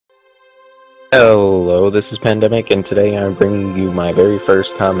Hello, this is Pandemic, and today I'm bringing you my very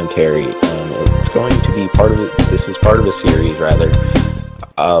first commentary, and it's going to be this is part of a series, rather,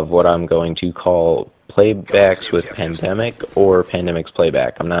 of what I'm going to call Playbacks with Pandemic, or Pandemic's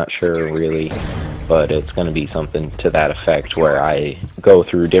Playback. I'm not sure, really, but it's going to be something to that effect, where I go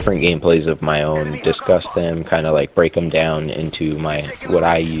through different gameplays of my own, discuss them, kind of like break them down into what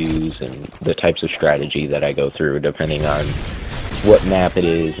I use, and the types of strategy that I go through, depending on what map it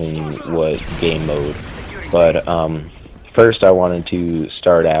is and what game mode. But first I wanted to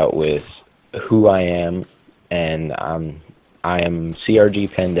start out with who I am, and I am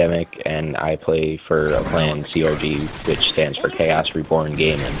CRG Pandemic, and I play for a clan, CRG, which stands for Chaos Reborn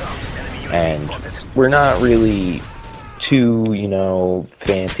Gaming. And we're not really too,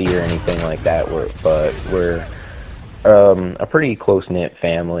 fancy or anything like that, but we're a pretty close-knit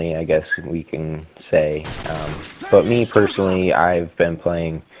family, I guess we can say. But me personally, I've been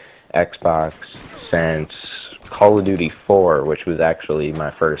playing Xbox since Call of Duty 4, which was actually my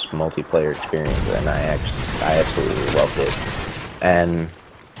first multiplayer experience, and I absolutely loved it. And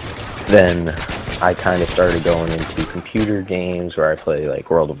then I kind of started going into computer games where I play like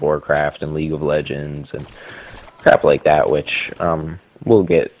World of Warcraft and League of Legends and crap like that, which we'll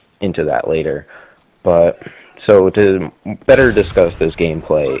get into that later. But so to better discuss this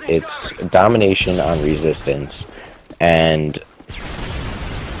gameplay, it's domination on resistance, and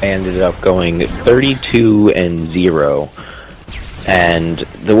I ended up going 32-0. And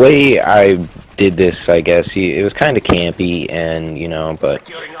the way I did this, I guess, it was kind of campy, and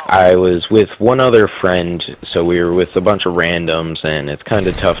but I was with one other friend, so we were with a bunch of randoms, and it's kind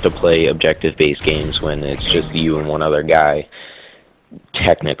of tough to play objective-based games when it's just you and one other guy.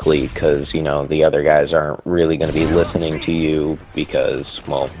 Technically, because the other guys aren't really going to be listening to you because,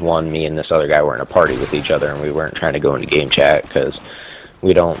 well, one, me and this other guy were in a party with each other, and we weren't trying to go into game chat because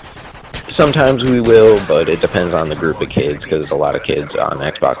we don't. Sometimes we will, but it depends on the group of kids, because a lot of kids on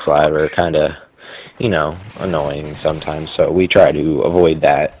Xbox Live are kind of annoying sometimes, so we try to avoid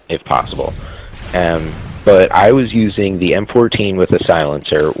that if possible. But I was using the M14 with a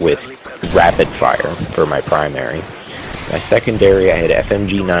silencer with rapid fire for my primary. My secondary, I had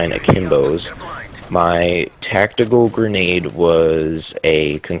FMG9 Akimbos. My tactical grenade was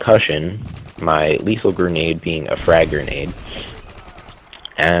a concussion, my lethal grenade being a frag grenade.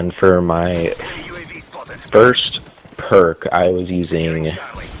 And for my first perk, I was using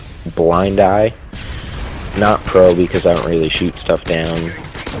Blind Eye. Not pro, because I don't really shoot stuff down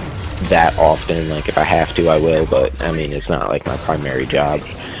that often. Like, if I have to, I will, but I mean, it's not like my primary job.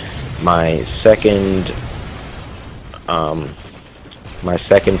 My second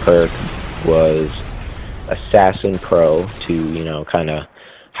perk was Assassin Pro to, kind of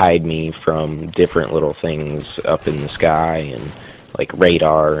hide me from different little things up in the sky, and like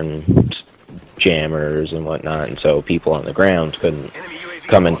radar and jammers and whatnot, and so people on the ground couldn't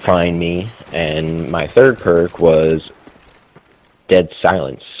come and find me. And my third perk was Dead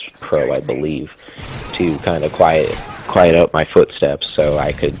Silence Pro, I believe, to kind of quiet up my footsteps so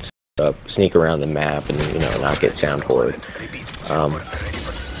I could sneak around the map and not get sound hoard.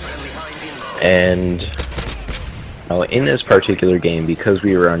 And in this particular game, because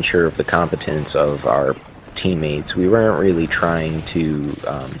we were unsure of the competence of our teammates, we weren't really trying to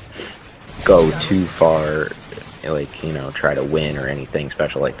go too far, like try to win or anything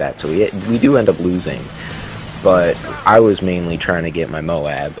special like that. So we do end up losing, but I was mainly trying to get my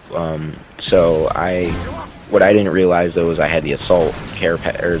Moab. So what I didn't realize, though, is I had the assault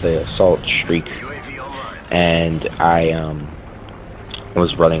the assault streak, and I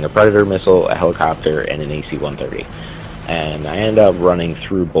was running a Predator missile, a helicopter, and an AC-130. And I ended up running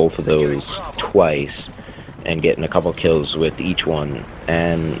through both of those twice and getting a couple kills with each one,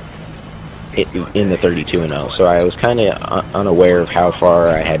 and in the 32-0. So I was kind of unaware of how far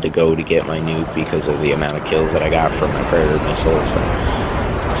I had to go to get my nuke because of the amount of kills that I got from my Predator missiles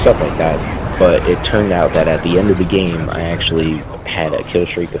and stuff like that. But it turned out that at the end of the game, I actually had a kill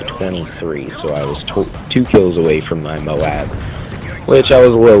streak of 23, so I was 2 kills away from my Moab, which I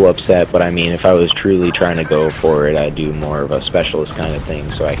was a little upset. But I mean, if I was truly trying to go for it, I'd do more of a specialist kind of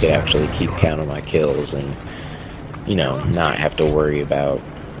thing, so I could actually keep count of my kills and, not have to worry about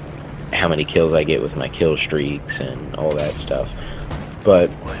how many kills I get with my kill streaks and all that stuff. But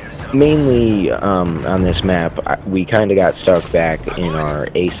mainly on this map, we kind of got stuck back in our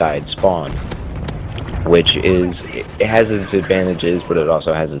A-side spawn, which is, it has its advantages, but it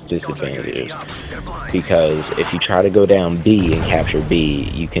also has its disadvantages. Because if you try to go down B and capture B,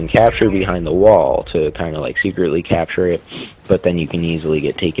 you can capture behind the wall to kind of like secretly capture it, but then you can easily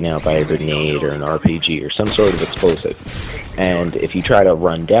get taken out by a grenade or an RPG or some sort of explosive. And if you try to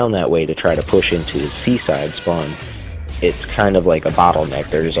run down that way to try to push into the seaside spawn, it's kind of like a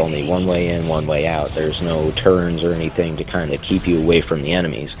bottleneck. There's only one way in, one way out. There's no turns or anything to kind of keep you away from the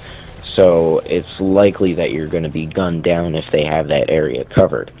enemies. So it's likely that you're going to be gunned down if they have that area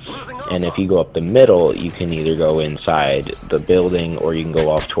covered. And if you go up the middle, you can either go inside the building or you can go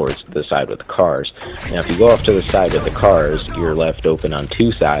off towards the side with the cars. Now if you go off to the side with the cars, you're left open on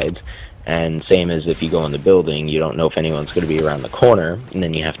two sides. And same as if you go in the building, you don't know if anyone's going to be around the corner, and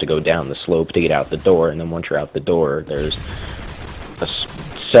then you have to go down the slope to get out the door, and then once you're out the door, there's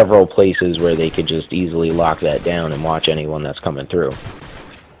several places where they could just easily lock that down and watch anyone that's coming through.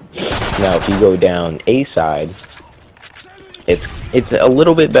 Now if you go down A side, it's a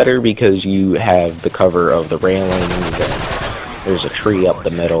little bit better because you have the cover of the railings, and there's a tree up the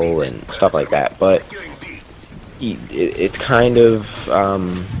middle and stuff like that, but it's kind of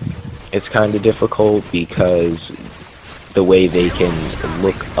difficult because the way they can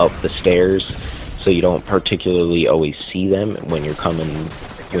look up the stairs, so you don't particularly always see them when you kind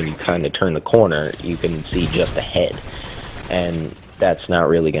of turn the corner, you can see just ahead, and that's not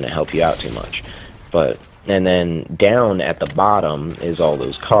really going to help you out too much. And then down at the bottom is all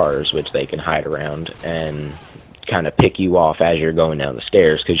those cars, which they can hide around and kind of pick you off as you're going down the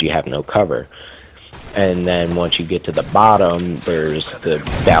stairs because you have no cover. And then once you get to the bottom, there's the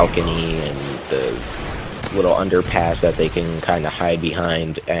balcony and the little underpass that they can kind of hide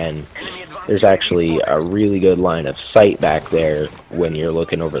behind, and there's actually a really good line of sight back there when you're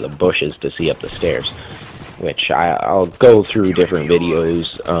looking over the bushes to see up the stairs, which I'll go through different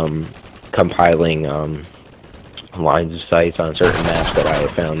videos compiling lines of sights on certain maps that I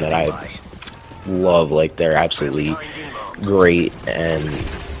have found that I love. Like, they're absolutely great, and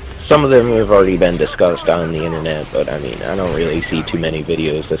some of them have already been discussed on the internet, but I mean, I don't really see too many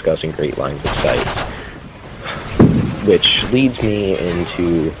videos discussing great lines of sights. Which leads me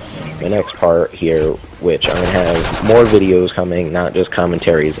into the next part here, which I'm going to have more videos coming, not just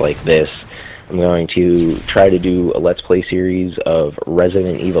commentaries like this. I'm going to try to do a Let's Play series of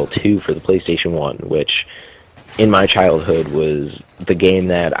Resident Evil 2 for the PlayStation 1, which in my childhood was the game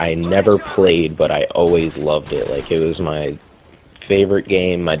that I never played, but I always loved it. Like, it was my favorite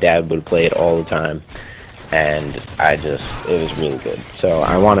game. My dad would play it all the time, and it was really good. So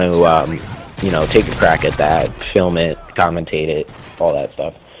I want to, take a crack at that, film it, commentate it, all that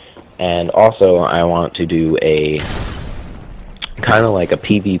stuff. And also, I want to do a kind of like a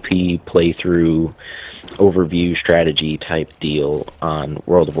PvP playthrough overview strategy type deal on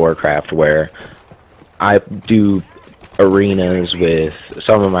World of Warcraft, where I do arenas with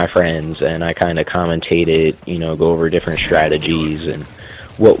some of my friends and I kind of commentate it, go over different strategies and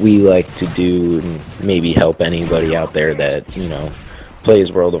what we like to do, and maybe help anybody out there that,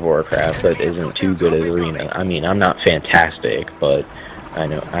 plays World of Warcraft but isn't too good at arena. I mean, I'm not fantastic, but I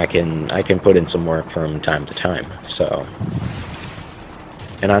know I can put in some work from time to time. So,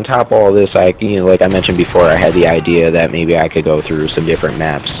 and on top of all this, like I mentioned before, I had the idea that maybe I could go through some different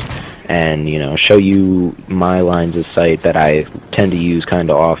maps and, show you my lines of sight that I tend to use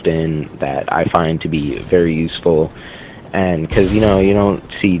kind of often, that I find to be very useful. And because, you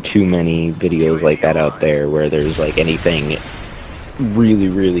don't see too many videos like that out there where there's like anything really,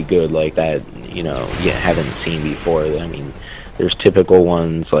 really good like that, you haven't seen before. I mean, there's typical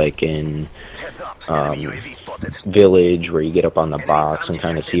ones like in Village, where you get up on the box and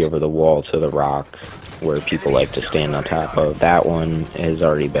kind of see over the wall to the rock, where people like to stand on top of. That one has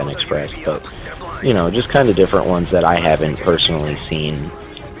already been expressed, but, just kind of different ones that I haven't personally seen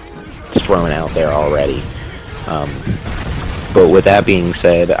thrown out there already. But with that being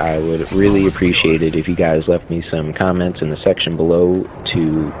said, I would really appreciate it if you guys left me some comments in the section below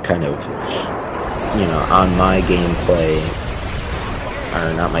to kind of, on my gameplay,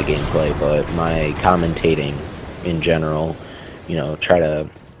 or not my gameplay, but my commentating in general, try to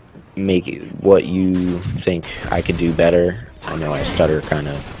make it what you think I could do better. I know I stutter kind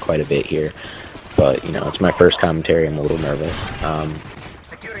of quite a bit here, but, it's my first commentary. I'm a little nervous.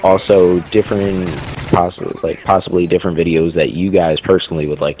 Also, possibly different videos that you guys personally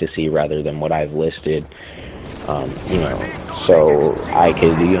would like to see rather than what I've listed, so I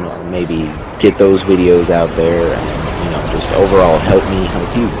could, maybe get those videos out there and, just overall help me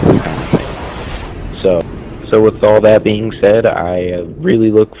help you kind of thing. So with all that being said, I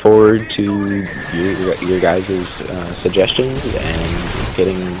really look forward to your guys' suggestions and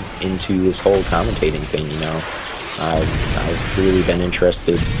getting into this whole commentating thing, you know. I've really been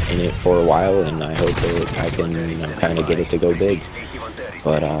interested in it for a while, and I hope that I can, you know, kind of get it to go big.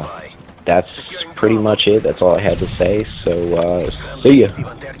 But that's pretty much it. That's all I had to say. So see ya.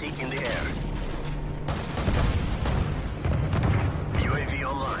 UAV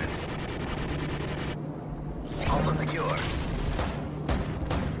online. Alpha secure.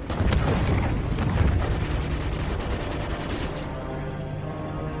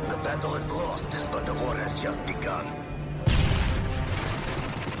 The battle is lost, but the war has just begun.